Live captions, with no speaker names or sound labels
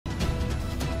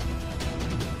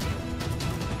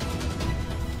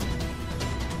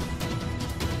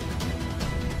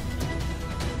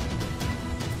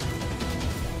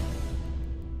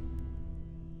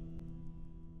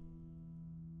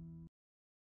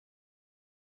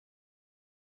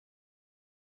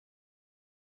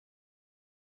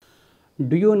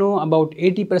Do you know about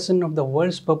 80% of the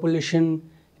world's population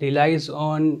relies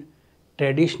on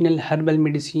traditional herbal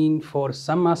medicine for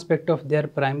some aspect of their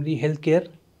primary health care?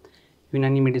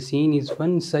 UnaniMedicine is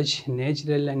one such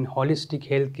natural and holistic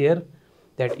healthcare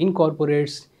that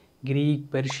incorporates Greek,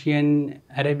 Persian,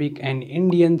 Arabic, and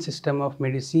Indian system of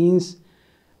medicines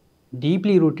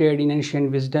deeply rooted in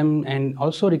ancient wisdom and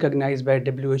also recognized by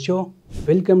WHO.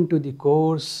 Welcome to the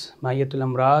course Mahiyatul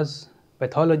Amraz,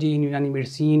 Pathology in Unani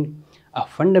Medicine, a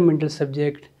fundamental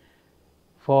subject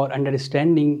for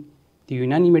understanding the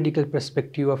Unani medical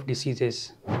perspective of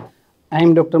diseases. I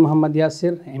am Dr. Mohammed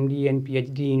Yasir, MD and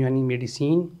PhD in Unani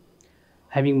Medicine,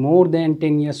 having more than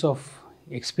 10 years of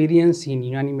experience in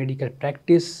Unani medical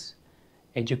practice,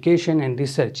 education and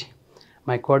research.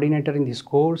 My coordinator in this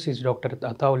course is Dr.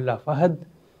 Ataullah Fahad,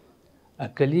 a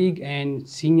colleague and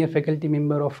senior faculty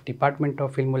member of Department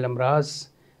of Ilmul Amraz,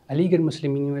 Aligarh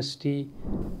Muslim University.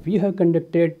 We have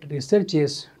conducted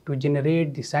researches to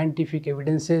generate the scientific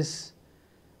evidences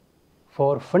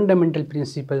for fundamental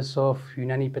principles of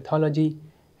Unani pathology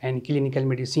and clinical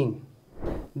medicine.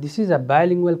 This is a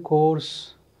bilingual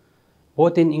course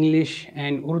both in English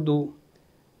and Urdu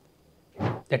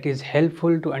that is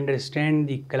helpful to understand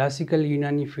the classical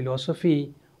Unani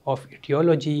philosophy of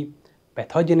etiology,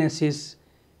 pathogenesis,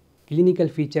 clinical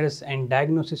features and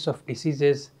diagnosis of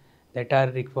diseases that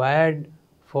are required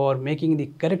for making the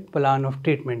correct plan of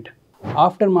treatment.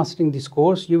 After mastering this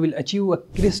course, you will achieve a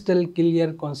crystal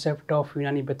clear concept of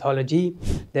Unani pathology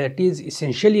that is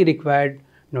essentially required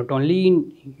not only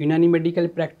in Unani medical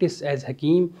practice as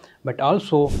Hakim, but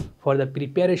also for the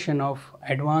preparation of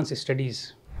advanced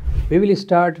studies. We will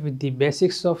start with the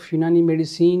basics of Unani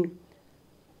medicine,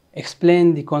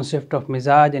 explain the concept of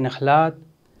Mizaj and Akhlat,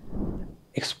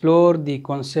 explore the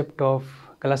concept of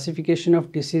classification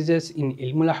of diseases in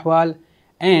Ilmul Ahwal,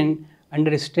 and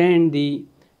understand the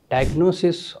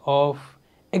diagnosis of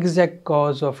exact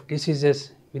cause of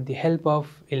diseases with the help of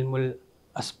Ilmul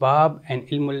Asbab and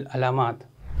Ilmul Almat.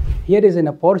 Here is an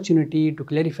opportunity to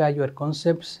clarify your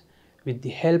concepts with the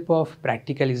help of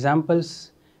practical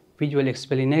examples, visual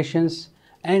explanations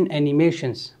and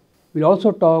animations. We'll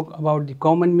also talk about the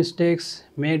common mistakes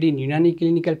made in Unani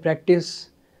clinical practice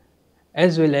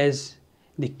as well as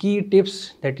the key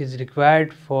tips that is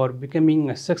required for becoming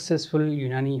a successful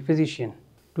Unani physician.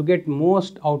 To get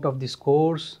most out of this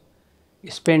course,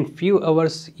 spend few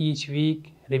hours each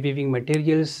week reviewing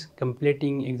materials,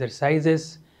 completing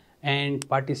exercises and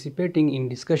participating in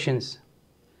discussions.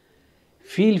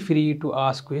 Feel free to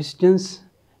ask questions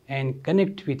and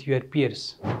connect with your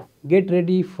peers. Get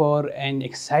ready for an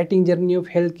exciting journey of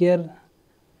healthcare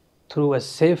through a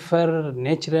safer,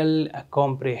 natural,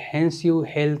 comprehensive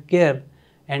healthcare,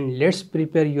 and let's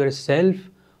prepare yourself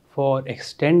for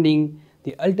extending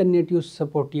the alternative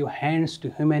supportive hands to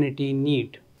humanity in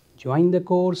need. Join the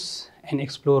course and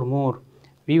explore more.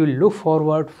 We will look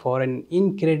forward for an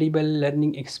incredible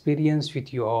learning experience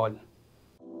with you all.